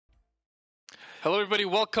Hello everybody,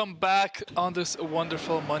 welcome back on this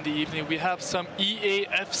wonderful Monday evening. We have some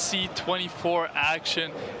EAFC 24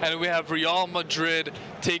 action and we have Real Madrid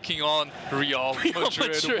taking on Real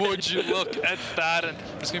Madrid. Would you look at that? And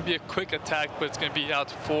there's going to be a quick attack, but it's going to be out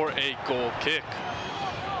for a goal kick.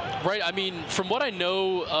 Right, I mean, from what I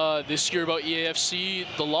know this year about EAFC,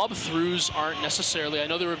 the lob-throughs aren't necessarily, I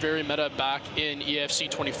know they were very meta back in EAFC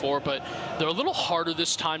 24, but they're a little harder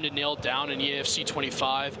this time to nail down in EAFC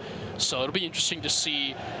 25. So it'll be interesting to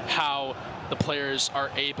see how the players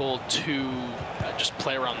are able to just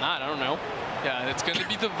play around that. I don't know. Yeah, and it's going to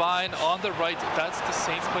be Thevine on the right. That's the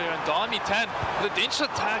Saints player. And Dommie10, the dangerous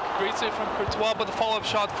attack, great save from Courtois, but the follow-up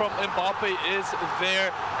shot from Mbappe is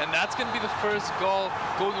there. And that's going to be the first goal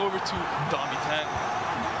going over to Dommie10.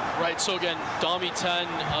 Right, so again, Dommie10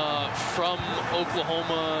 from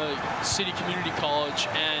Oklahoma City Community College,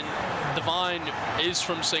 and Thevine is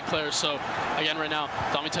from St. Clair. So again, right now,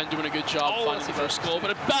 Dommie10 doing a good job finding the first goal,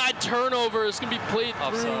 but a bad turnover. It's going to be played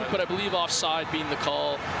through, but I believe offside being the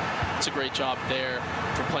call. It's a great job there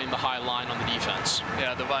for playing the high line on the defense.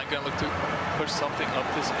 Yeah, Thevine going to look to push something up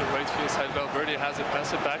this right field side. Valverde has it,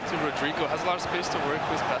 pass it back to Rodrigo. Has a lot of space to work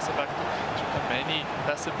with. Pass it back to Kameni.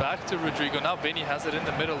 Pass it back to Rodrigo. Now Benny has it in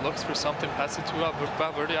the middle, looks for something. Pass it to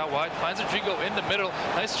Valverde out wide. Finds Rodrigo in the middle.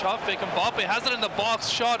 Nice shot fake. Mbappe has it in the box.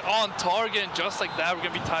 Shot on target. And just like that, we're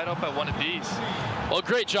going to be tied up by one of these. Well,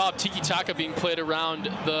 great job, tiki-taka being played around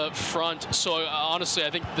the front. So honestly, I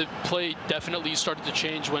think the play definitely started to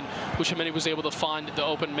change when Bushameni was able to find the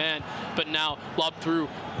open man. But now, lob through,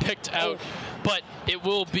 picked out. But it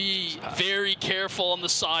will be very careful on the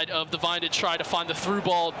side of Thevine to try to find the through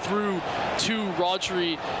ball through to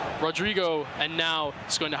Rodrigo. And now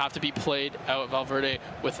it's going to have to be played out Valverde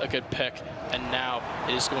with a good pick. And now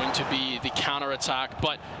it is going to be the counter attack,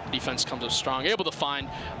 but the defense comes up strong, able to find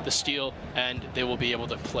the steal, and they will be able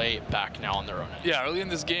to play back now on their own end. Yeah, early in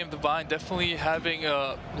this game, Thevine definitely having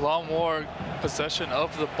a lot more possession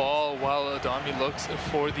of the ball while Dommie looks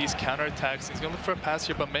for these counter attacks. He's going to look for a pass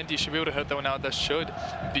here, but Mendy should be able to hit that one out. That should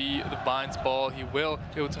be Thevine's ball. He will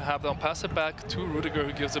be able to have them pass it back to Rudiger,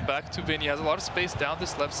 who gives it back to Vinny. He has a lot of space down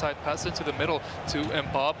this left side, pass it to the middle to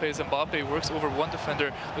Mbappe. As Mbappe works over one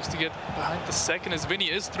defender, looks to get behind the second as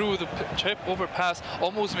Vinny is through the chip over pass,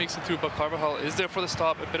 almost makes it through, but Carvajal is there for the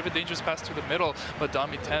stop. A bit of a dangerous pass to the middle, but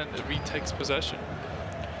Dommie10 retakes possession.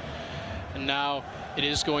 And now it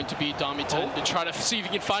is going to be Dommie10 to try to see if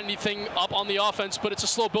he can find anything up on the offense, but it's a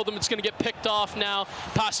slow build. It's going to get picked off now,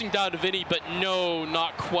 passing down to Vinny, but no,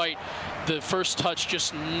 not quite. The first touch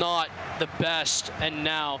just not the best, and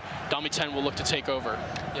now Dommie10 will look to take over.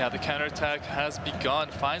 Yeah, the counterattack has begun,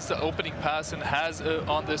 finds the opening pass and has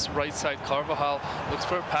on this right side, Carvajal looks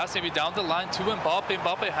for a pass maybe down the line to Mbappe.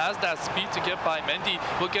 Mbappe has that speed to get by Mendy.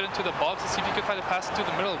 Will get into the box to see if he can find a pass into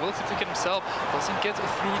the middle. Will to take it himself, doesn't get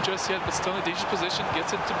through just yet, but still in a dangerous position,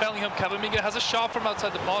 gets it to Bellingham. Cavaminga has a shot from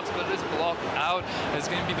outside the box, but it is blocked out. It's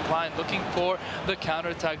going to be Thevine looking for the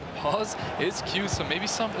counterattack. The pause is cute, so maybe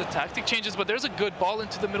some tactic changes, but there's a good ball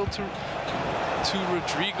into the middle to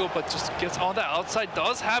Rodrigo, but just gets on the outside,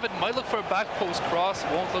 does have it, might look for a back post cross,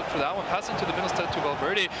 won't look for that one, pass into the middle instead to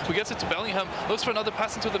Valverde, who gets it to Bellingham, looks for another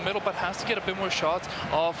pass into the middle, but has to get a bit more shots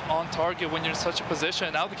off on target when you're in such a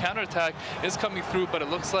position. Now the counterattack is coming through, but it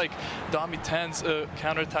looks like Dommie10's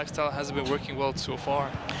counterattack style hasn't been working well so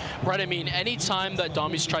far. Right, I mean, anytime that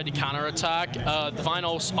Dommie's tried to counterattack, Thevine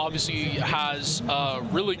obviously has a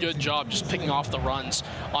really good job just picking off the runs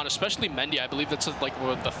on especially Mendy. I believe that's like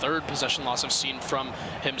the third possession loss I've seen from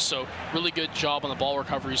him, so really good job on the ball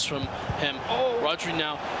recoveries from him. Rodri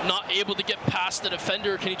now not able to get past the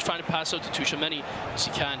defender. Can he find a pass out to Tchouaméni? Yes,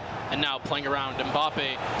 he can. And now playing around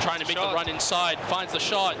Mbappe, trying to make the run inside, finds the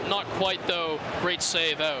shot, not quite though. Great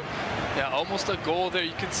save out. Yeah, almost a goal there.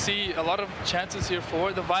 You can see a lot of chances here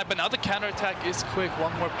for the Thevine, but now the counterattack is quick.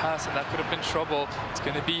 One more pass and that could have been trouble. It's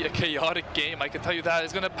going to be a chaotic game, I can tell you that.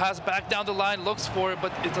 It's going to pass back down the line, looks for it,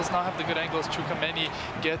 but it does not have the good angles. Tchouaméni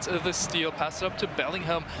gets the steal, passes it up to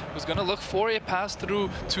Bellingham, who's going to look for a pass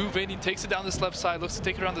through to Vinny, takes it down this left side, looks to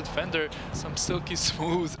take it around the defender. Some silky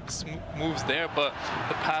smooth moves there, but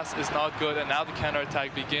the pass is not good, and now the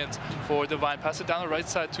counterattack begins for Thevine. Pass it down the right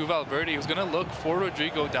side to Valverde, who's going to look for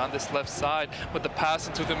Rodrigo down this left side, but the pass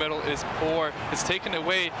into the middle is poor. It's taken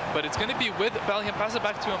away, but it's going to be with Bellingham. Pass it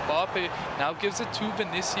back to Mbappe, now gives it to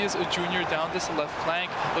Vinicius Jr. down this left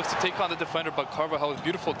flank, looks to take on the defender, but Carvajal with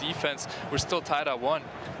beautiful defense. We're still tied at 1.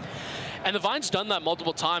 And Thevine's done that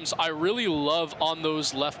multiple times. I really love on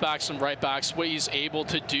those left backs and right backs what he's able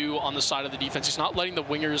to do on the side of the defense. He's not letting the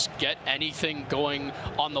wingers get anything going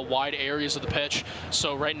on the wide areas of the pitch.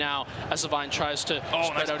 So right now, as Thevine tries to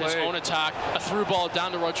spread out his own attack, a through ball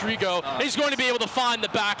down to Rodrigo, he's going to be able to find the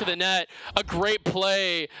back of the net. A great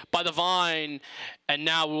play by Thevine. And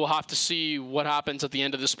now we will have to see what happens at the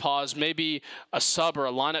end of this pause. Maybe a sub or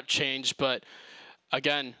a lineup change, but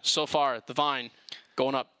again, so far, Thevine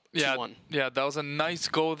going up 2-1. Yeah, that was a nice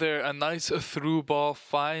goal there. A nice through ball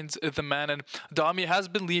finds the man. And Dommie has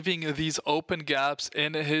been leaving these open gaps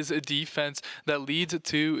in his defense that lead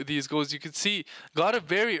to these goals. You can see, got a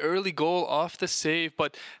very early goal off the save,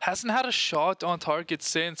 but hasn't had a shot on target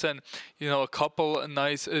since. And, you know, a couple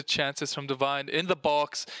nice chances from Thevine in the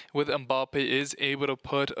box with Mbappe is able to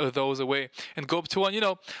put those away. And go up 2-1. You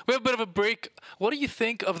know, we have a bit of a break. What do you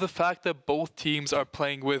think of the fact that both teams are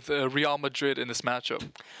playing with Real Madrid in this matchup?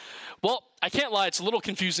 Well, I can't lie, it's a little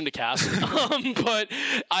confusing to cast, but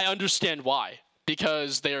I understand why.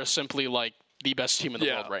 Because they are simply like the best team in the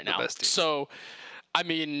world right now. So, I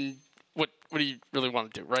mean, what do you really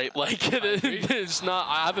want to do, right? Like, it's not.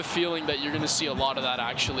 I have a feeling that you're going to see a lot of that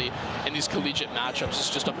actually in these collegiate matchups. It's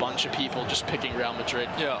just a bunch of people just picking Real Madrid.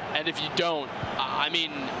 Yeah. And if you don't, I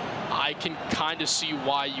mean, I can kind of see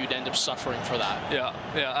why you'd end up suffering for that. Yeah,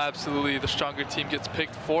 absolutely. The stronger team gets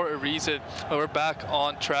picked for a reason. But we're back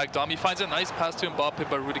on track. Dommie finds a nice pass to Mbappe,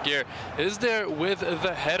 but Rudiger is there with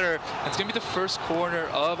the header. It's going to be the first corner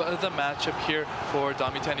of the matchup here for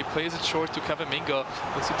Dommie10. He plays it short to Camavinga.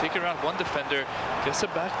 Looks to take it around one defender. Gets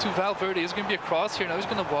it back to Valverde. It's going to be a cross here. Now he's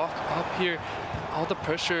going to walk up here. All the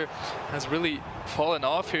pressure has really fallen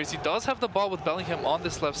off here. As he does have the ball with Bellingham on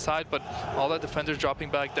this left side, but all that defenders dropping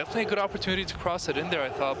back. Definitely a good opportunity to cross it in there, I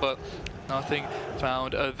thought, but nothing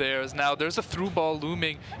found there. Now there's a through ball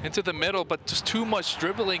looming into the middle, but just too much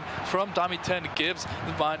dribbling from Dommie10 gives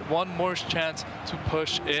Thevine one more chance to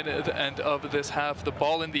push in at the end of this half. The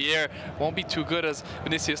ball in the air won't be too good as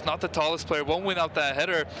Vinicius, not the tallest player, won't win out that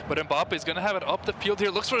header, but Mbappe is going to have it up the field here.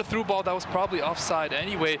 Looks for the through ball that was probably offside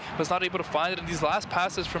anyway, but is not able to find it. And these last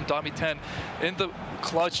passes from Dommie10 in the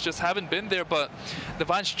clutch just haven't been there, but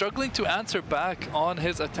Thevine struggling to answer back on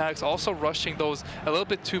his attacks, also rushing those a little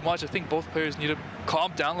bit too much. I think both players need to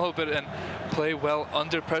calm down a little bit and play well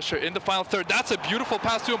under pressure in the final third. That's a beautiful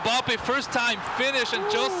pass to Mbappe, first time finish,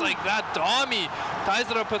 and just like that, Dommie ties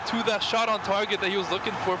it up to that shot on target that he was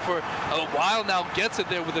looking for a while now, gets it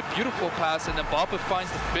there with a beautiful pass, and Mbappe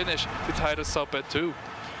finds the finish to tie us up at 2.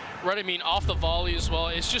 Right, I mean, off the volley as well.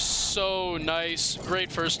 It's just so nice.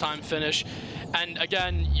 Great first-time finish. And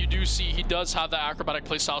again, you do see he does have the acrobatic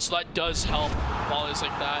play style, so that does help volleys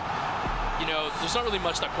like that. You know, there's not really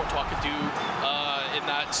much that Courtois could do in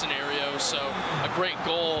that scenario. So a great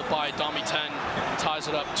goal by Dommie10 ties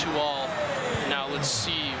it up 2-all. Now let's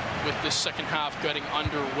see, with this second half getting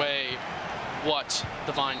underway, what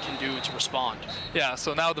Thevine can do to respond. Yeah,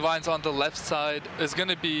 so now Thevine's on the left side. Is going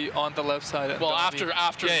to be on the left side. Well, after the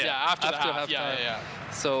half. Yeah.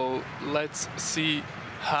 So let's see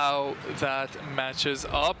how that matches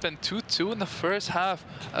up. And 2-2 in the first half.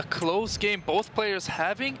 A close game. Both players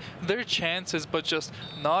having their chances, but just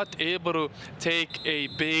not able to take a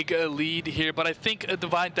big lead here. But I think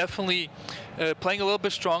Thevine definitely playing a little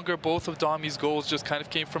bit stronger. Both of Dommie's goals just kind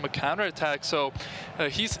of came from a counterattack. So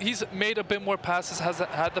he's made a bit more passes, has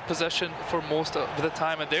had the possession for most of the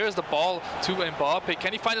time. And there's the ball to Mbappe.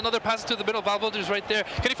 Can he find another pass to the middle? Valverde's right there.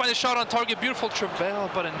 Can he find a shot on target? Beautiful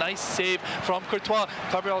Trevel, but a nice save from Courtois.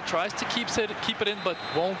 Cabral tries to keep it in, but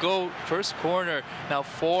won't go. First corner now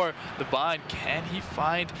for Thevine. Can he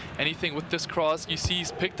find anything with this cross? You see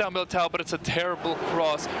he's picked out Militao, but it's a terrible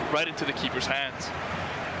cross right into the keeper's hands.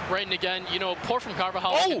 Right, and again, you know, poor from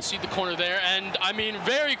Carvajal. You can see the corner there, and I mean,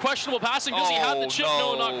 very questionable passing. Does he have the chip?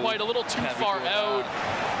 No, not quite. A little too far out.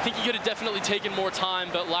 I think he could have definitely taken more time,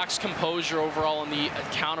 but lacks composure overall on the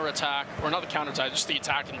counter-attack, or not the counter-attack, just the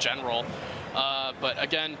attack in general. But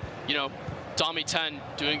again, you know,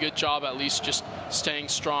 Dommie10 doing a good job, at least just staying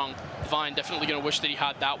strong. Thevine definitely going to wish that he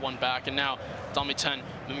had that one back, and now Dommie10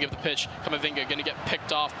 moving up the pitch. Camavinga going to get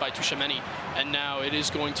picked off by Tuchemeni, and now it is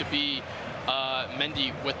going to be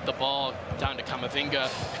Mendy with the ball down to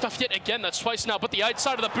Camavinga. Picked off yet again, that's twice now, but the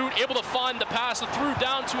outside of the boot, able to find the pass, the through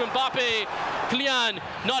down to Mbappe. Kylian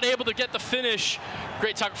not able to get the finish.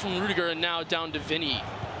 Great tackle from Rudiger, and now down to Vinny.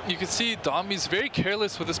 You can see Dommie's very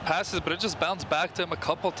careless with his passes, but it just bounced back to him a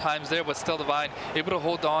couple times there, but still Thevine able to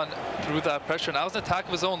hold on through that pressure. Now it's an attack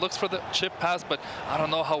of his own, looks for the chip pass, but I don't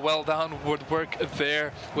know how well down would work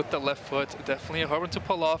there with the left foot. Definitely a hard one to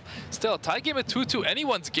pull off. Still, tie game at 2-2,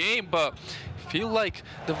 anyone's game, but feel like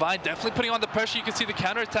Thevine definitely putting on the pressure. You can see the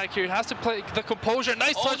counterattack here. He has to play the composure.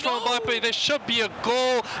 Nice touch from Mbappe. There should be a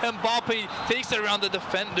goal. Mbappe takes it around the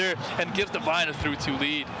defender and gives Thevine a 3-2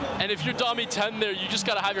 lead. And if you're Dommie10 there, you just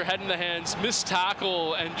got to have your head in the hands, miss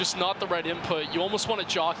tackle, and just not the right input. You almost want to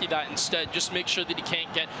jockey that instead. Just make sure that he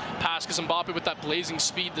can't get past, because Mbappe with that blazing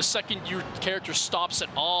speed, the second your character stops at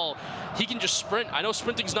all, he can just sprint. I know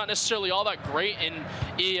sprinting's not necessarily all that great in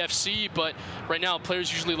AFC, but right now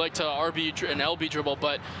players usually like to RB and LB dribble,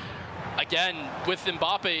 but again, with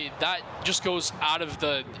Mbappe, that just goes out of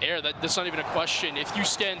the air. That's not even a question. If you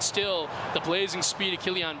stand still, the blazing speed of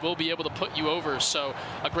Kylian will be able to put you over. So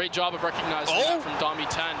a great job of recognizing that from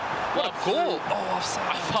Dommie10. What a goal.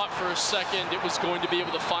 Offside. I thought for a second it was going to be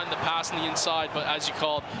able to find the pass on the inside, but as you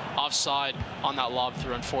called, offside on that lob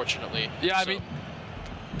through, unfortunately. Yeah, I mean,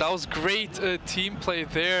 that was great team play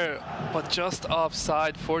there, but just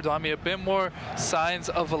offside for Dommie. A bit more signs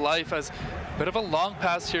of life as bit of a long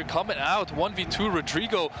pass here coming out. 1v2,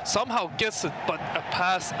 Rodrigo somehow gets it, but a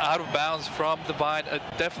pass out of bounds from Thevine.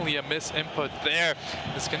 Definitely a miss input there.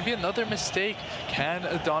 It's going to be another mistake. Can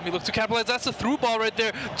Dommie look to capitalize? That's a through ball right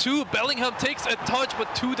there to Bellingham. Takes a touch,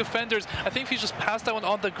 but two defenders. I think if he just passed that one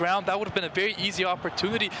on the ground, that would have been a very easy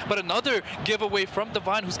opportunity. But another giveaway from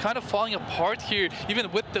Thevine, who's kind of falling apart here.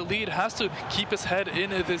 Even with the lead, has to keep his head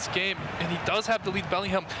in this game. And he does have the lead.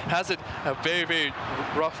 Bellingham has it. A very, very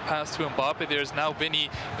rough pass to Mbappe. There's now Vinny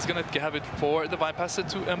is going to have it for Thevine. Pass it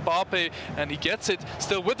to Mbappe, and he gets it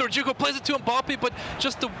still with Rodrigo. Plays it to Mbappe, but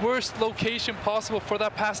just the worst location possible for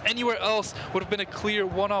that pass. Anywhere else would have been a clear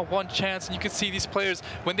one-on-one chance. And you can see these players,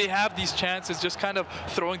 when they have these chances, just kind of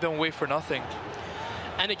throwing them away for nothing.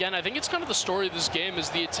 And again, I think it's kind of the story of this game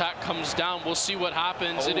as the attack comes down. We'll see what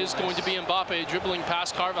happens. It is going to be Mbappe dribbling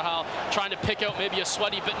past Carvajal, trying to pick out maybe a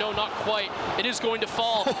sweaty, but no, not quite. It is going to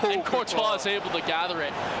fall, and Courtois is able to gather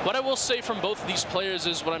it. What I will say from both of these players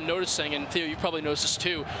is what I'm noticing, and Theo, you've probably noticed this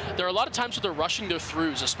too, there are a lot of times where they're rushing their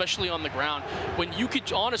throughs, especially on the ground, when you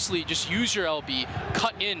could honestly just use your LB,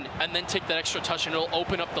 cut in, and then take that extra touch, and it'll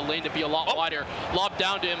open up the lane to be a lot wider. Lob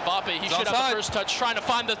down to Mbappe. He should have the first touch, trying to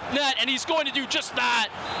find the net, and he's going to do just that.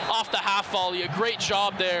 Off the half volley. A great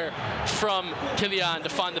job there from Kylian to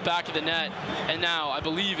find the back of the net. And now I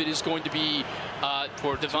believe it is going to be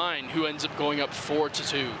for Thevine, who ends up going up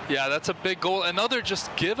 4-2. Yeah, that's a big goal. Another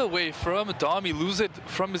just giveaway from Dommie. Lose it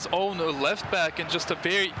from his own left back, and just a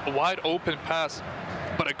very wide open pass.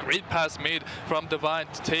 But a great pass made from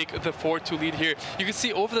Thevine to take the 4-2 lead here. You can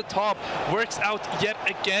see over the top, works out yet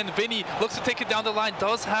again. Vinny looks to take it down the line,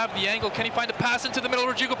 does have the angle. Can he find a pass into the middle?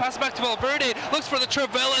 Rodrigo passes back to Valverde, looks for the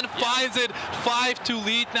Travella and finds it. 5-2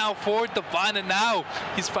 lead now for Thevine, and now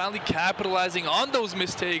he's finally capitalizing on those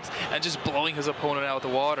mistakes and just blowing his opponent out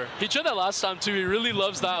of the water. He tried that last time too. He really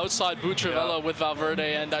loves that outside boot Travella with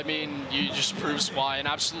Valverde, and I mean, you just proves why. An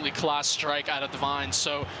absolutely class strike out of Thevine.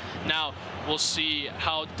 So now we'll see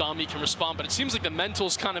how Dommie can respond, but it seems like the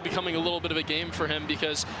mental's kind of becoming a little bit of a game for him,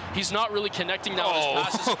 because he's not really connecting now with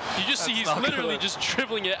his passes. You just see he's literally just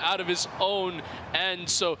dribbling it out of his own end.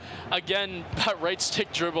 So again, that right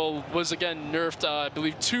stick dribble was again nerfed, I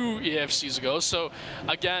believe, 2 EFCs ago. So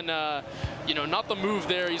again, you know, not the move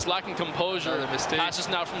there. He's lacking composure. Passes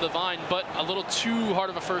now from Thevine, but a little too hard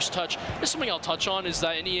of a first touch. There's something I'll touch on, is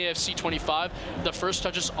that in EAFC 25, the first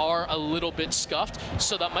touches are a little bit scuffed.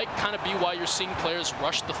 So that might kind of be why you're seeing players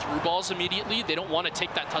rush the through balls immediately. They don't want to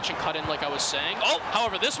take that touch and cut in, like I was saying.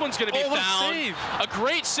 However, this one's going to be found. A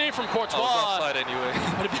great save from Courtois. Offside anyway.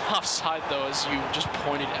 Would have been offside though, as you just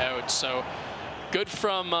pointed out. So good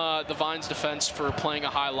from Thevine's defense for playing a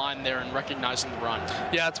high line there and recognizing the run.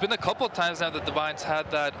 Yeah, it's been a couple of times now that Thevine's had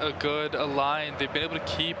that good line. They've been able to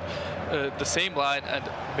keep the same line and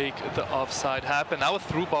make the offside happen. Now a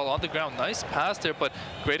through ball on the ground. Nice pass there, but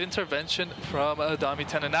great intervention from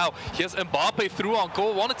Dommie10. And now he has Mbappe through on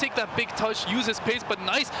goal. Want to take that big touch, use his pace, but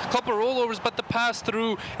nice couple rollovers, but the pass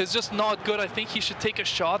through is just not good. I think he should take a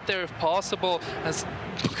shot there if possible. As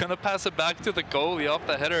gonna pass it back to the goalie off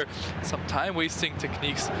the header. Some time wasting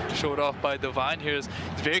techniques showed off by Thevine here. He's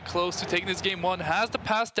very close to taking this game 1. Has the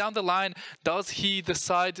pass down the line. Does he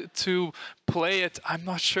decide to play it? I'm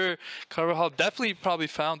not sure. Carvajal definitely probably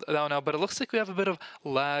found that now, but it looks like we have a bit of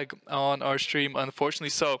lag on our stream, unfortunately.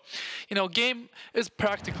 So, you know, game is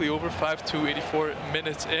practically over. 5-2, 84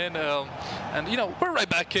 minutes in, and you know, we're right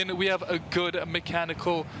back in. We have a good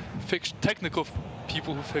mechanical technical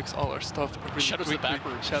people who fix all our stuff really Shout out to the back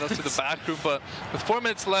room. Shout out to the back room. But with 4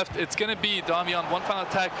 minutes left, it's going to be Dommie on one final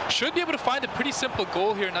attack. Should be able to find a pretty simple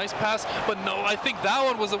goal here. Nice pass. But no, I think that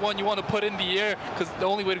one was the one you want to put in the air, because the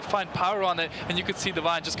only way to find power on it. And you could see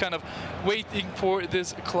Thevine just kind of waiting for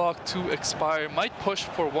this clock to expire. Might push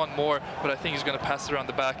for one more, but I think he's going to pass it around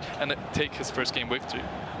the back and take his first game victory.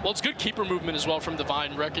 Well, it's good keeper movement as well from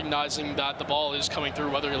Thevine, recognizing that the ball is coming through,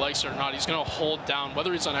 whether he likes it or not. He's going to hold down,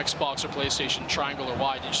 whether it's on Xbox or PlayStation, triangle or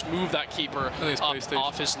wide, just move that keeper up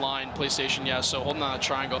off his line. PlayStation, yeah, so holding on a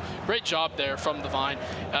triangle. Great job there from Thevine.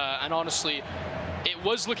 And honestly, it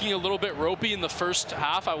was looking a little bit ropey in the first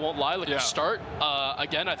half, I won't lie, the start.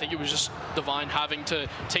 Again, I think it was just Thevine having to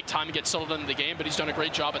take time to get settled into the game, but he's done a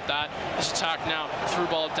great job at that. This attack now, through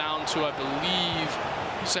ball down to, I believe,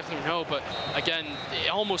 exactly no, but again, it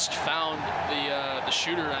almost found the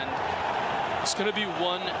shooter, and it's going to be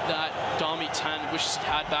one that Dommie10 wishes he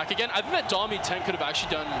had back. Again, I think that Dommie10 could have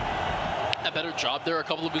actually done a better job there. A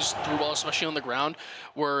couple of his through balls, especially on the ground,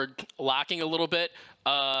 were lacking a little bit.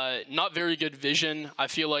 Not very good vision. I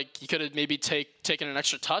feel like he could have maybe taken an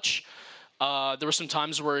extra touch. There were some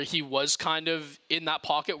times where he was kind of in that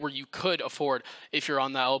pocket where you could afford, if you're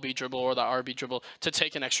on that LB dribble or that RB dribble, to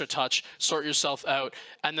take an extra touch, sort yourself out,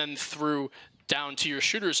 and then through down to your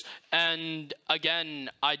shooters. And again,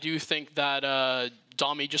 I do think that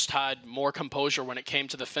Dommie just had more composure when it came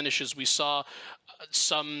to the finishes. We saw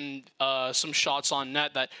some shots on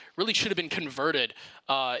net that really should have been converted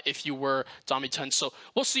if you were Dommie10. So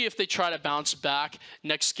we'll see if they try to bounce back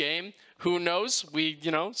next game. Who knows?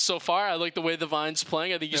 So far, I like the way Thevine's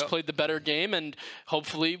playing. I think he's played the better game, and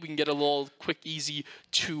hopefully we can get a little quick, easy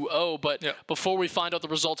 2-0. But before we find out the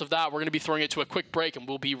result of that, we're going to be throwing it to a quick break, and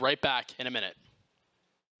we'll be right back in a minute.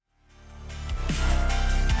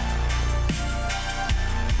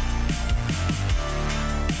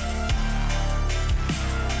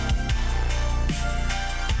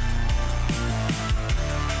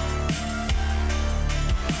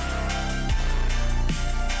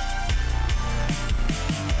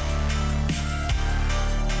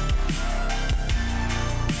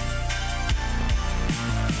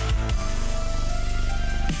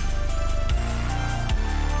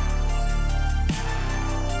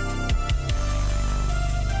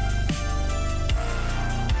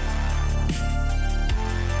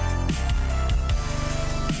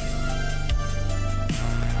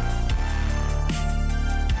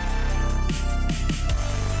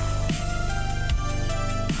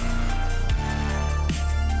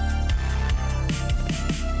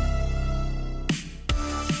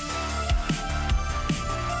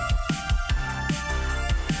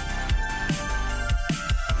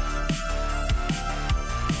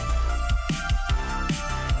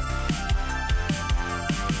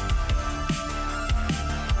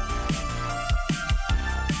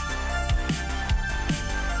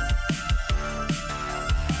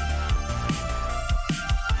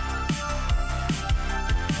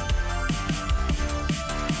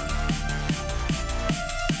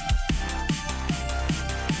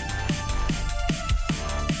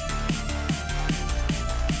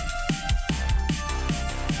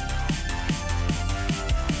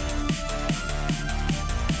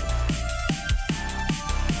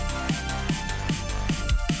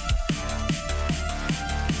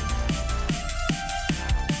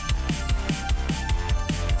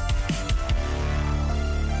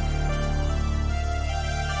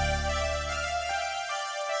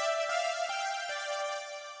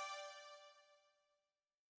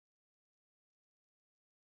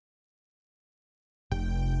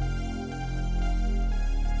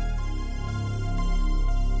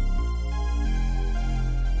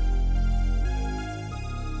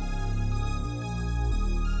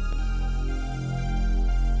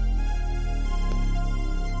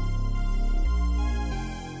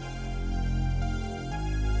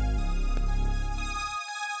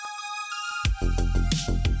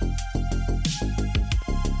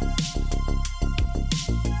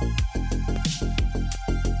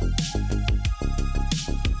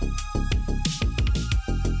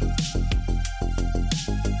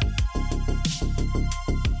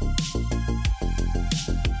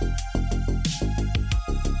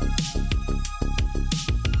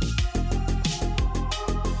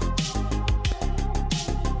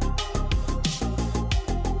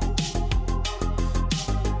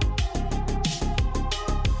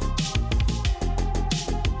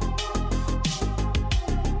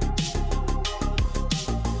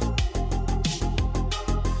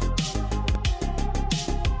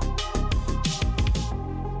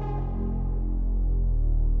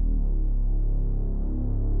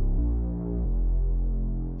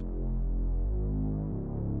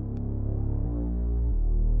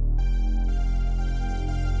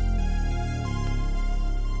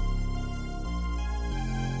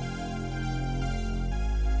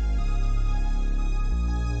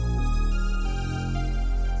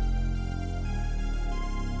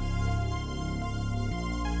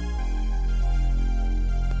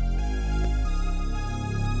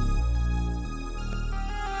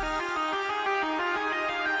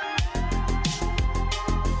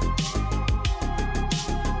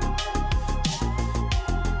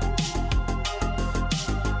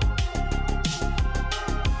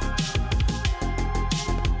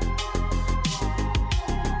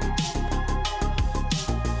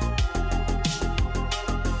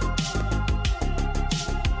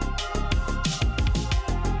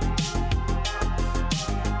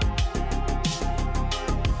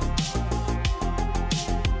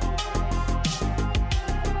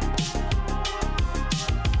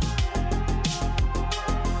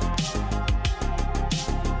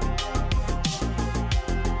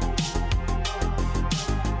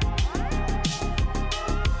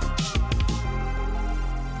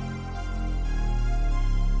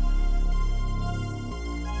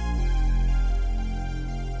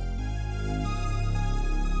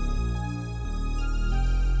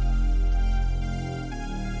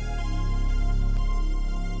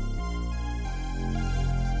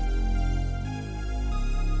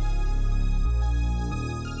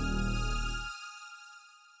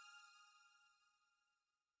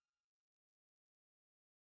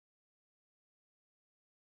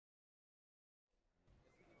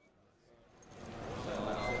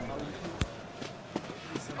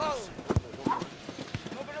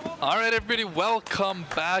 All right, everybody, welcome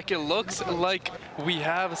back. It looks like we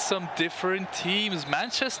have some different teams.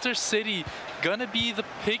 Manchester City gonna be the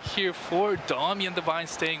pick here for Dommie and Thevine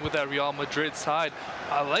staying with that Real Madrid side.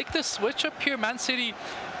 I like the switch up here. Man City,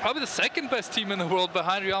 probably the second best team in the world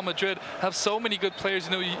behind Real Madrid, have so many good players.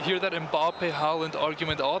 You know, you hear that Mbappe-Haaland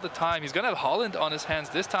argument all the time. He's gonna have Haaland on his hands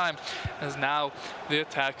this time, as now the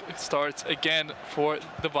attack starts again for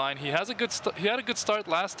Thevine. He had a good start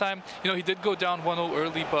last time. You know, he did go down 1-0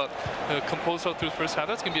 early, but composed out through the first half.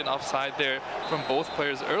 That's gonna be an offside there from both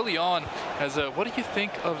players early on. As what do you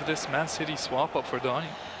think of this Man City swap up for Dommie?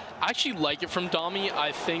 I actually like it from Dommie.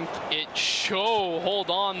 I think it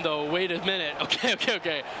hold on though, wait a minute.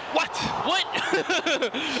 Okay. What?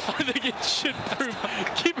 I think it should prove,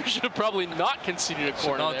 keeper should have probably not conceded a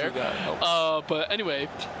corner there. But anyway,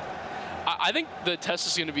 I think the test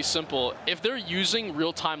is gonna be simple. If they're using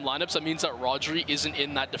real-time lineups, that means that Rodri isn't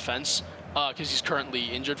in that defense because he's currently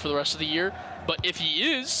injured for the rest of the year. But if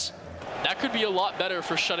he is, that could be a lot better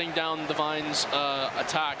for shutting down Thevine's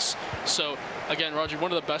attacks. So again, Rodri,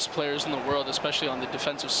 one of the best players in the world, especially on the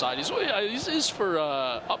defensive side. He's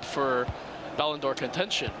up for Ballon d'Or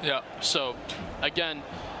contention. Yeah. So again,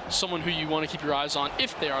 someone who you want to keep your eyes on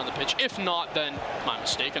if they are on the pitch. If not, then my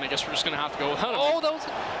mistake, and I guess we're just going to have to go without him. Oh, that was...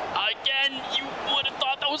 Again, you would have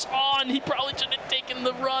thought that was on. He probably shouldn't have taken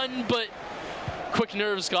the run, but quick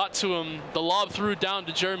nerves got to him. The lob threw down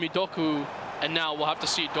to Jeremy Doku. And now we'll have to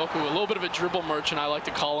see Doku, a little bit of a dribble merchant, I like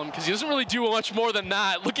to call him, because he doesn't really do much more than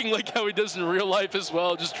that, looking like how he does in real life as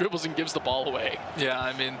well, just dribbles and gives the ball away. Yeah,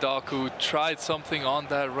 I mean, Doku tried something on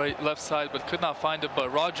that left side, but could not find it.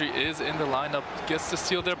 But Rodri is in the lineup, gets the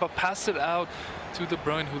steal there, but pass it out to De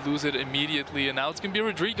Bruyne, who lose it immediately. And now it's going to be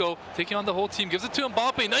Rodrigo taking on the whole team. Gives it to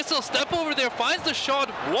Mbappe. Nice little step over there. Finds the shot.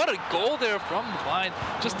 What a goal there from Thevine.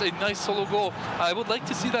 Just a nice solo goal. I would like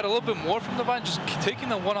to see that a little bit more from Thevine. Just taking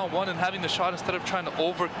the one-on-one and having the shot instead of trying to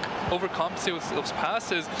overcompensate with those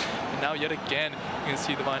passes. And now yet again, you can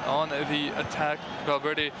see Thevine on the attack.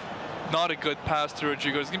 Valverde, not a good pass to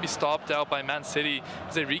Rodrigo. It's going to be stopped out by Man City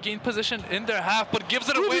as they regain position in their half, but gives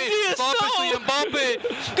it away. Obviously,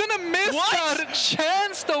 Mbappe gonna miss that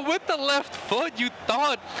chance though with the left foot. You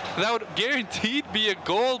thought that would guaranteed be a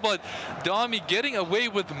goal, but Dommie getting away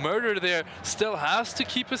with murder there. Still has to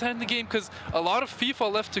keep his head in the game because a lot of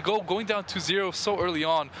FIFA left to go. Going down 2-0 so early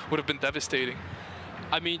on would have been devastating.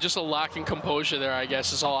 I mean, just a lacking composure there, I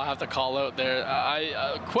guess, is all I have to call out there.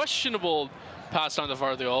 Questionable pass down to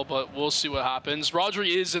Vardiol, but we'll see what happens.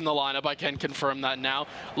 Rodri is in the lineup. I can confirm that now.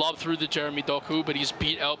 Lob through to Jeremy Doku, but he's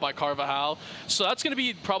beat out by Carvajal. So that's going to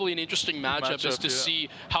be probably an interesting matchup just to see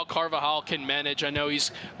how Carvajal can manage. I know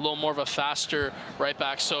he's a little more of a faster right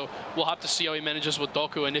back, so we'll have to see how he manages with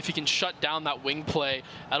Doku. And if he can shut down that wing play,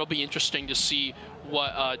 that'll be interesting to see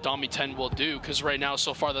what Dommie10 will do, because right now,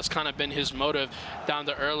 so far, that's kind of been his motive down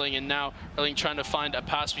to Erling, and now Erling trying to find a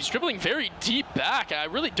pass. He's dribbling very deep back. I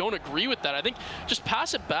really don't agree with that. I think just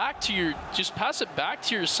pass it back to your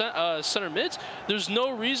center mids. There's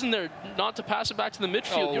no reason there not to pass it back to the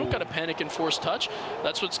midfield. You don't got to panic and force touch.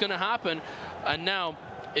 That's what's going to happen. And now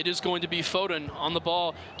it is going to be Foden on the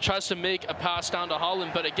ball, tries to make a pass down to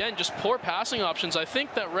Haaland, but again, just poor passing options. I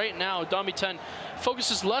think that right now, Dommie10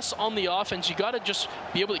 focuses less on the offense. You got to just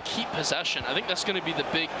be able to keep possession. I think that's going to be the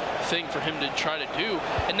big thing for him to try to do.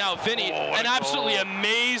 And now Vinny, an absolutely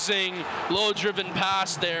amazing low-driven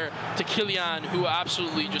pass there to Kylian, who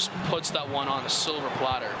absolutely just puts that one on a silver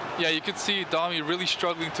platter. Yeah, you could see Dommie really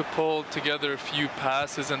struggling to pull together a few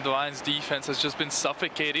passes, and Thevine's defense has just been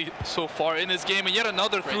suffocating so far in this game. And yet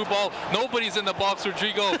another through ball. Nobody's in the box.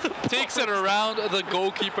 Rodrigo takes it around the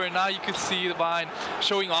goalkeeper. And now you can see Thevine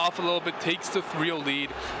showing off a little bit, takes the 3-0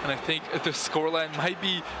 lead. And I think the scoreline might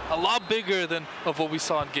be a lot bigger than of what we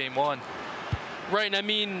saw in game one. Right, and I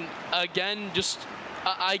mean, again, just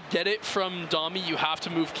I get it from Dommie. You have to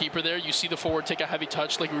move keeper there. You see the forward take a heavy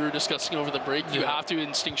touch like we were discussing over the break. You have to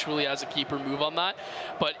instinctually, as a keeper, move on that.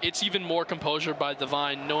 But it's even more composure by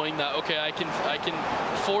Thevine, knowing that, okay, I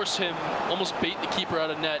can force him, almost bait the keeper out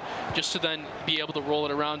of net, just to then be able to roll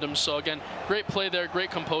it around him. So again, great play there, great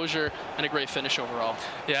composure, and a great finish overall.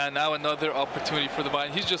 Yeah, now another opportunity for Thevine.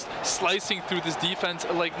 He's just slicing through this defense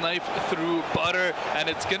like knife through butter, and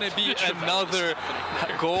it's going to be another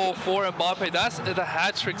goal for Mbappe. That's the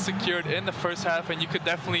hat trick secured in the first half, and you could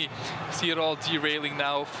definitely see it all derailing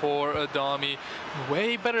now for Dommie.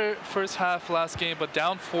 Way better first half last game, but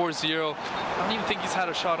down 4-0. I don't even think he's had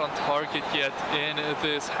a shot on target yet in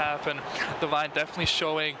this half, and Thevine definitely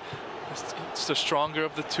showing It's the stronger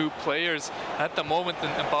of the two players at the moment, and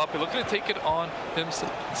Mbappe looking to take it on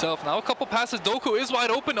himself. Now a couple passes. Doku is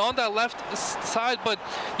wide open on that left side, but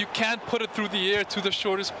you can't put it through the air to the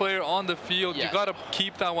shortest player on the field. You got to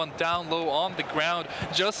keep that one down low on the ground,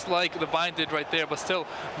 just like Thevine did right there, but still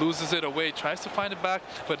loses it away. Tries to find it back,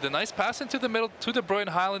 but the nice pass into the middle to De Bruyne.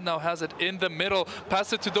 Haaland now has it in the middle.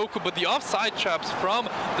 Pass it to Doku, but the offside traps from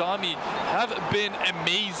Dommie have been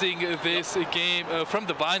amazing this game. From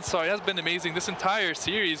Thevine, sorry, has been amazing this entire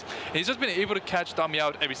series. And he's just been able to catch Dommie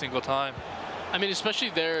out every single time. I mean, especially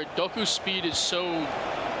there, Doku's speed is so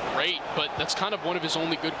great, but that's kind of one of his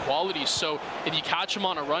only good qualities. So if you catch him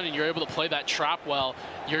on a run and you're able to play that trap well,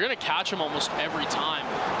 you're going to catch him almost every time.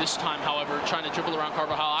 This time, however, trying to dribble around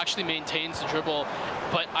Carvajal, actually maintains the dribble,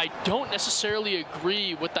 but I don't necessarily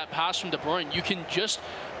agree with that pass from De Bruyne. You can just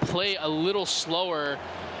play a little slower.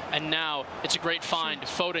 And now it's a great find.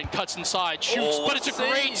 Foden cuts inside, shoots, but it's a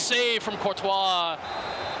great save from Courtois.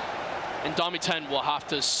 And Dommie10 will have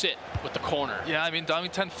to sit with the corner. Yeah, I mean,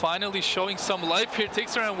 Dommie10 finally showing some life here.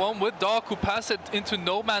 Takes around one with Doku, pass it into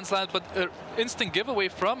no man's land, but instant giveaway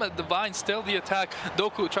from Thevine. Still the attack.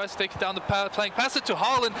 Doku tries to take it down the flank, pass it to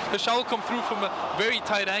Haaland. The shot will come through from a very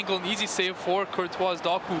tight angle. An easy save for Courtois.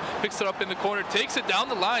 Doku picks it up in the corner, takes it down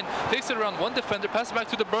the line, takes it around one defender, passes it back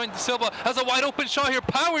to De Bruyne. Silva has a wide open shot here,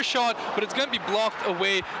 power shot, but it's going to be blocked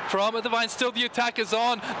away from Thevine. Still the attack is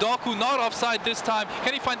on. Doku not offside this time.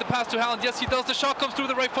 Can he find the pass to Haaland? Yes, he does. The shot comes through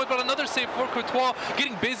the right foot, but another save for Courtois.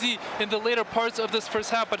 Getting busy in the later parts of this first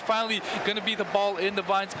half, but finally going to be the ball in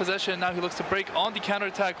Thevine's possession. Now he looks to break on the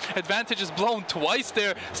counter-attack. Advantage is blown twice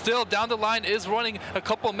there. Still down the line is running a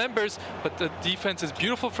couple members, but the defense is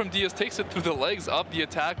beautiful from Diaz. Takes it through the legs of the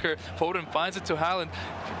attacker. Foden finds it to Haaland.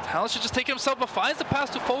 Haaland should just take it himself, but finds the pass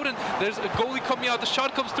to Foden. There's a goalie coming out. The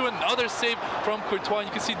shot comes through. Another save from Courtois. And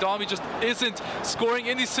you can see Dommie just isn't scoring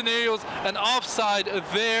in these scenarios. An offside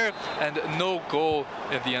there, and no goal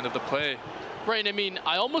at the end of the play. Right, I mean,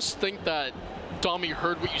 I almost think that Dommie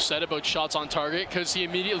heard what you said about shots on target, because he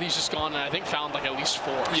immediately has just gone and I think found like at least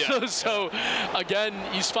 4. Yeah. So again,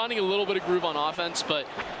 he's finding a little bit of groove on offense, but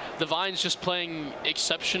Thevine's just playing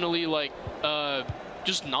exceptionally like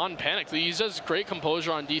just non-panicked. He has great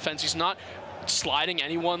composure on defense. He's not sliding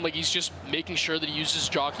anyone, like he's just making sure that he uses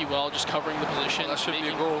jockey well, just covering the position. That should be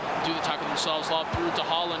a goal. Do the tackle themselves, lob through to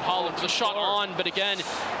Haaland. Haaland with a shot on, but again,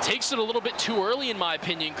 takes it a little bit too early in my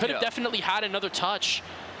opinion. Could have definitely had another touch.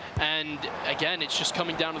 And again, it's just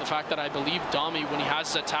coming down to the fact that I believe Dommie, when he has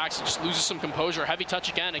his attacks, he just loses some composure. Heavy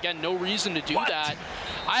touch again. Again, no reason to do that.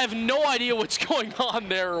 I have no idea what's going on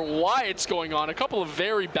there or why it's going on. A couple of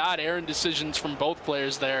very bad errand decisions from both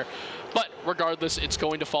players there. But regardless, it's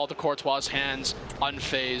going to fall to Courtois' hands,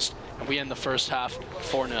 unfazed. And we end the first half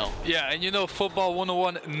 4-0. Yeah, and you know, football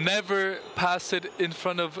 101, never pass it in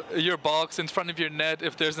front of your box, in front of your net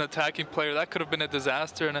if there's an attacking player. That could have been a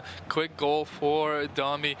disaster, and a quick goal for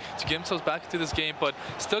Dommie to get themselves back into this game. But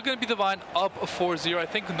still going to be Thevine up 4-0. I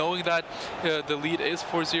think knowing that the lead is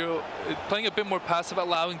 4-0, playing a bit more passive,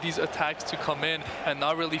 allowing these attacks to come in and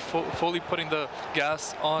not really fully putting the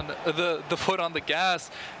gas on the foot on the gas.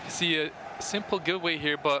 You see a simple giveaway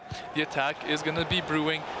here, but the attack is going to be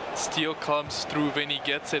brewing. Steal comes through. Vinny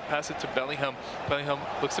gets it, pass it to Bellingham. Bellingham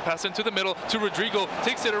looks to pass into the middle to Rodrigo,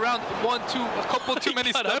 takes it around 1-2, a couple too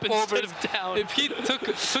many step overs. If he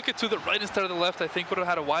took it to the right instead of the left, I think would have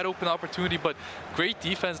had a wide open opportunity, but great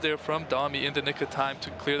defense there from Dommie in the nick of time to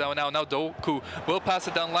clear that one out. Now Doku will pass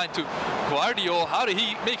it down the line to Guardiola. How did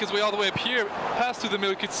he make his way all the way up here? Pass to the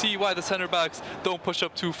middle. You could see why the center backs don't push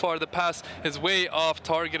up too far. The pass is way off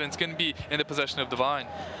target, and it's going to be in the possession of Thevine.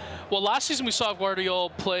 Well, last season we saw Guardiola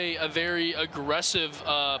play a very aggressive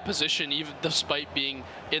position, even despite being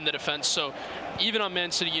in the defense. So even on Man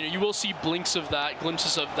City, you know, you will see glimpses of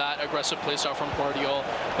that aggressive play style from Guardiola.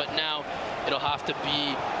 But now it'll have to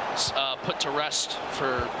be put to rest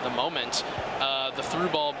for the moment. The through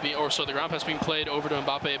ball, the ground pass being played over to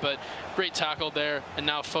Mbappe, but great tackle there. And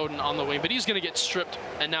now Foden on the wing, but he's going to get stripped.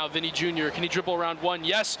 And now Vinny Jr., can he dribble around one?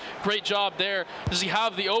 Yes, great job there. Does he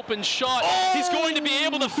have the open shot? Oh! He's going to be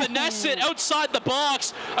able to finesse it outside the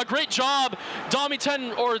box. A great job.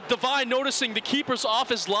 Dommie10 or Thevine noticing the keeper's off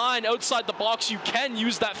his line outside the box. You can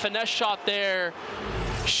use that finesse shot there.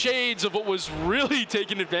 Shades of what was really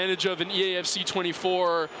taken advantage of in EAFC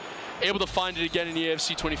 24. able to find it again in the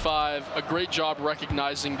AFC 25. A great job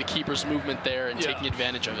recognizing the keeper's movement there and taking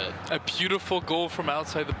advantage of it. A beautiful goal from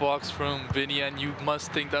outside the box from Vinny, and you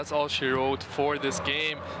must think that's all she wrote for this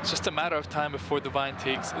game. It's just a matter of time before Thevine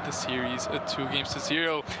takes the series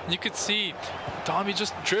 2-0. And you could see Dommie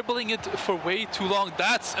just dribbling it for way too long.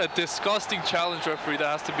 That's a disgusting challenge, referee.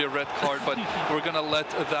 That has to be a red card, but we're going to let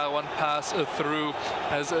that one pass through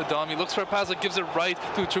as Dommie looks for a pass that gives it right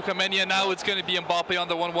to Chukwuemeka. Now it's going to be Mbappe on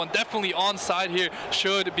the 1-1. Definitely onside here.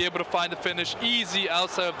 Should be able to find the finish. Easy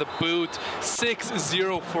outside of the boot.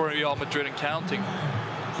 6-0 for Real Madrid and counting.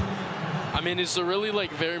 I mean, is there really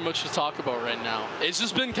like very much to talk about right now? It's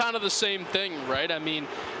just been kind of the same thing, right? I mean,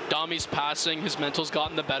 Dommie's passing, his mental's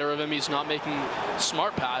gotten the better of him. He's not making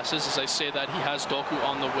smart passes. As I say that, he has Doku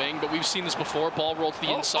on the wing, but we've seen this before. Ball roll to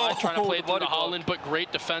the inside, trying to play it through to Haaland, but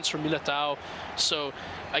great defense from Militao. So,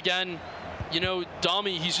 again, you know,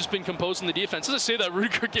 Dommie, he's just been composing the defense. As I say that,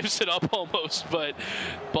 Rudiger gives it up almost, but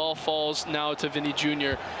ball falls now to Vinny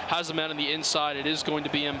Jr. Has the man on the inside. It is going to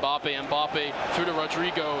be Mbappe. Mbappe through to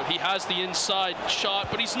Rodrigo. He has the inside shot,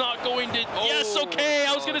 but he's not going to... yes, okay,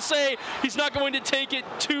 I was going to say he's not going to take it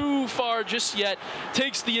too far just yet.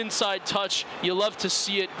 Takes the inside touch. You love to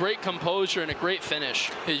see it. Great composure and a great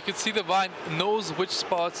finish. Yeah, you can see Thevine knows which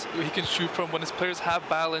spots he can shoot from when his players have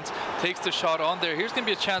balance. Takes the shot on there. Here's going to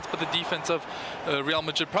be a chance, but the defense of Real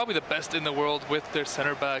Madrid, probably the best in the world with their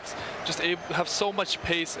center backs, just have so much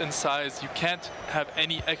pace and size. You can't have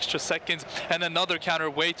any extra seconds. And another counter,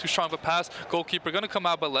 way too strong of a pass. Goalkeeper going to come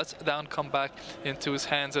out, but lets down come back into his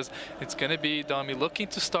hands as it's going to be Dommie looking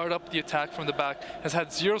to start up the attack from the back. Has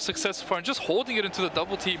had 0 success so far and just holding it into the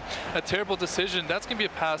double team. A terrible decision. That's going to be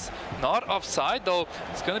a pass, not offside though.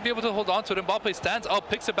 He's going to be able to hold on to it. Mbappe stands up,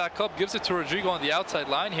 picks it back up, gives it to Rodrigo on the outside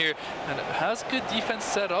line here, and has good defense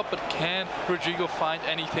set up, but can Rodrigo find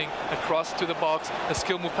anything across to the box? A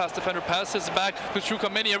skill move past defender, passes back to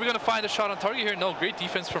Chukwuemeka. Are we going to find a shot on target here? No, great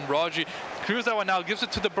defense from Rodri. Clears that one now, gives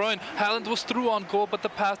it to De Bruyne. Haaland was through on goal, but the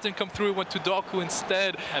pass didn't come through. It went to Doku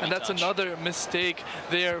instead. Heavy and that's touch. Another mistake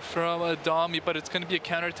there from Dommie, but it's going to be a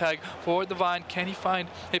counter tag for Thevine. Can he find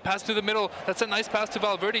a pass to the middle? That's a nice pass to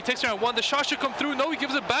Valverde. He takes around one. The shot should come through. No, he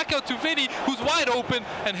gives it back out to Vinny, who's wide open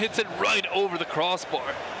and hits it right over the crossbar.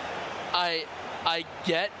 I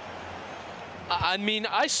mean,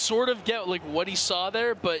 I sort of get like what he saw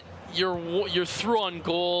there, but you're through on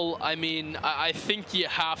goal. I mean, I think you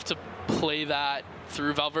have to play that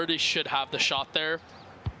through. Valverde should have the shot there.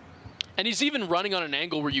 And he's even running on an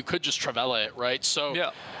angle where you could just Travella it, right? So,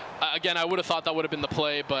 yeah. Again, I would have thought that would have been the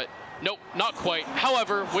play, but nope, not quite.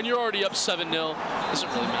 However, when you're already up 7-0, it doesn't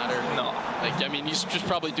really matter. No. Like, I mean, he's just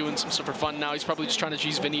probably doing some stuff for fun now. He's probably just trying to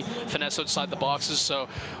cheese Vinny, finesse outside the boxes. So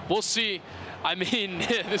we'll see. I mean,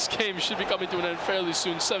 this game should be coming to an end fairly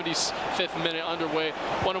soon. 75th minute underway.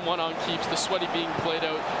 1-on-1 on keeps. The sweaty being played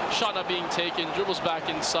out. Shot not being taken. Dribbles back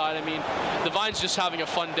inside. I mean, Thevine's just having a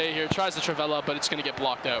fun day here. Tries the Travella, but it's going to get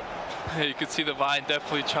blocked out. Yeah, you can see Thevine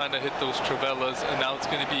definitely trying to hit those Travellas, and now it's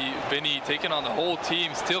going to be Vinny taking on the whole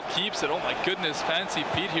team. Still keeps it. Oh my goodness, fancy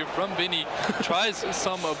feet here from Vinny. Tries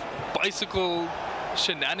some bicycle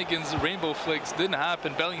shenanigans, rainbow flicks, didn't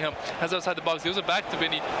happen. Bellingham has outside the box, gives it back to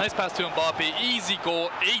Vinny. Nice pass to Mbappe, easy goal,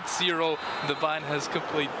 8-0. Thevine has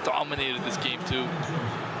completely dominated this game too.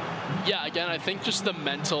 Yeah, again, I think just the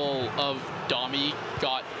mental of Dommie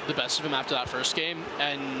got the best of him after that first game,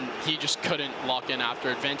 and he just couldn't lock in after.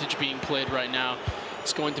 Advantage being played right now.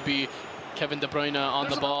 It's going to be Kevin De Bruyne on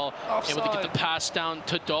the ball, able to get the pass down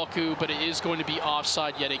to Doku, but it is going to be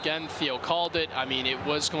offside yet again. Theo called it. I mean, it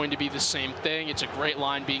was going to be the same thing. It's a great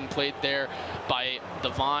line being played there by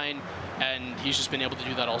Thevine, and he's just been able to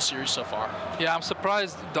do that all series so far. Yeah, I'm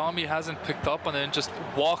surprised Dommie hasn't picked up on it and just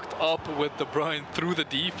walked up with De Bruyne through the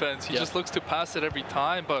defense. He just looks to pass it every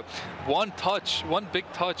time, but one big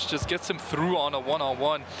touch just gets him through on a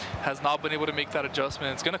one-on-one. Has not been able to make that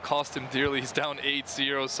adjustment. It's going to cost him dearly. He's down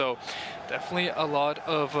 8-0, so definitely a lot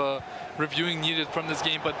of reviewing needed from this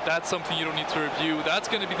game, but that's something you don't need to review. That's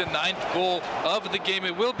going to be the 9th goal of the game.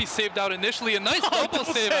 It will be saved out initially. A nice double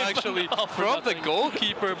save actually from the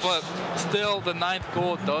goalkeeper, but still the 9th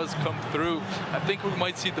goal does come through. I think we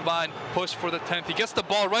might see Thevine push for the 10th. He gets the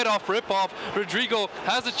ball right off rip-off. Rodrigo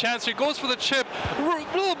has a chance here, goes for the chip. A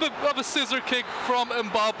little bit of a scissor kick from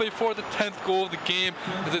Mbappe for the 10th goal of the game,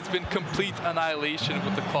 as it's been complete annihilation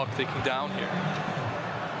with the clock ticking down here.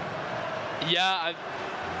 Yeah,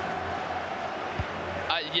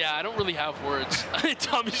 I don't really have words.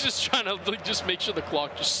 Tommy's just trying to just make sure the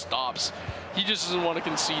clock just stops. He just doesn't want to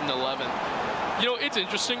concede in 11th. You know, it's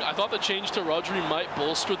interesting. I thought the change to Rodri might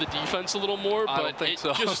bolster the defense a little more, but it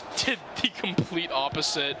just did the complete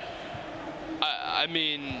opposite. I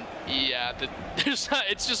mean, yeah,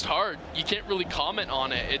 it's just hard. You can't really comment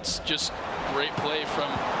on it. It's just great play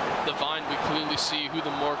from Thevine. We clearly see who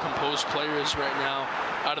the more composed player is right now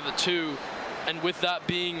out of the two. And with that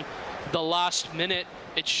being the last minute,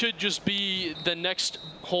 it should just be the next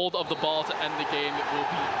hold of the ball to end the game. It will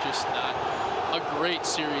be just that. A great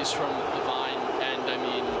series from Thevine. And I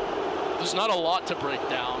mean, there's not a lot to break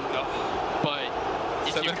down. No. But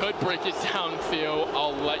if you could break it down, Theo,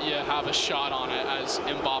 I'll let you have a shot on it, as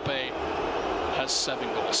Mbappe has 7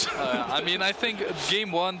 goals. I mean, I think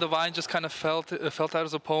game 1, Thevine just kind of felt out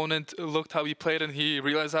his opponent, looked how he played, and he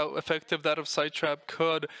realized how effective that offside trap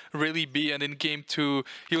could really be. And in game 2,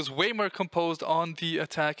 he was way more composed on the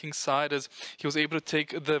attacking side, as he was able to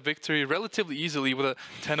take the victory relatively easily with a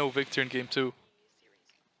 10-0 victory in game 2.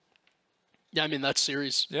 Yeah, I mean, that's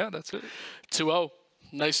series. Yeah, that's it. 2-0.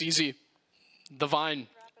 Nice, easy. Thevine,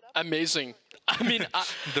 amazing. I mean,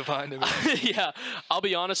 Thevine, yeah, I'll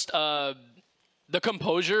be honest. The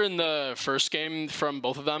composure in the first game from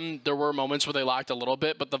both of them, there were moments where they lacked a little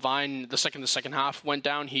bit, but Thevine, the second half went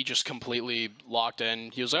down, he just completely locked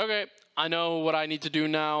in. He was like, okay, I know what I need to do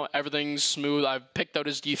now. Everything's smooth. I've picked out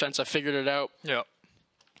his defense. I figured it out. Yeah.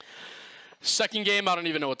 Second game, I don't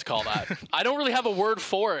even know what to call that. I don't really have a word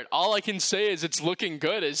for it. All I can say is it's looking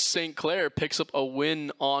good as St. Clair picks up a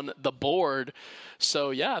win on the board. So,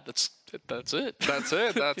 yeah, that's it. That's it.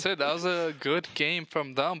 That was a good game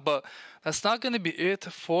from them. But that's not going to be it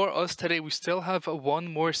for us today. We still have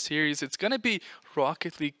one more series. It's going to be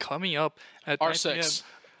Rocket League coming up at R6.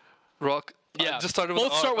 Yeah, just started with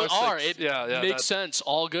both start with R. R6. It makes sense.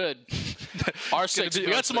 All good. R6.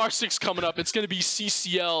 We got some R6 coming up. It's going to be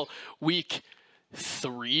CCL Week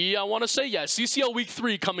 3, I want to say. Yeah, CCL Week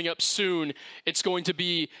 3 coming up soon. It's going to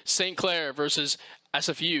be St. Clair versus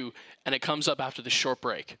SFU, and it comes up after the short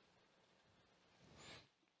break.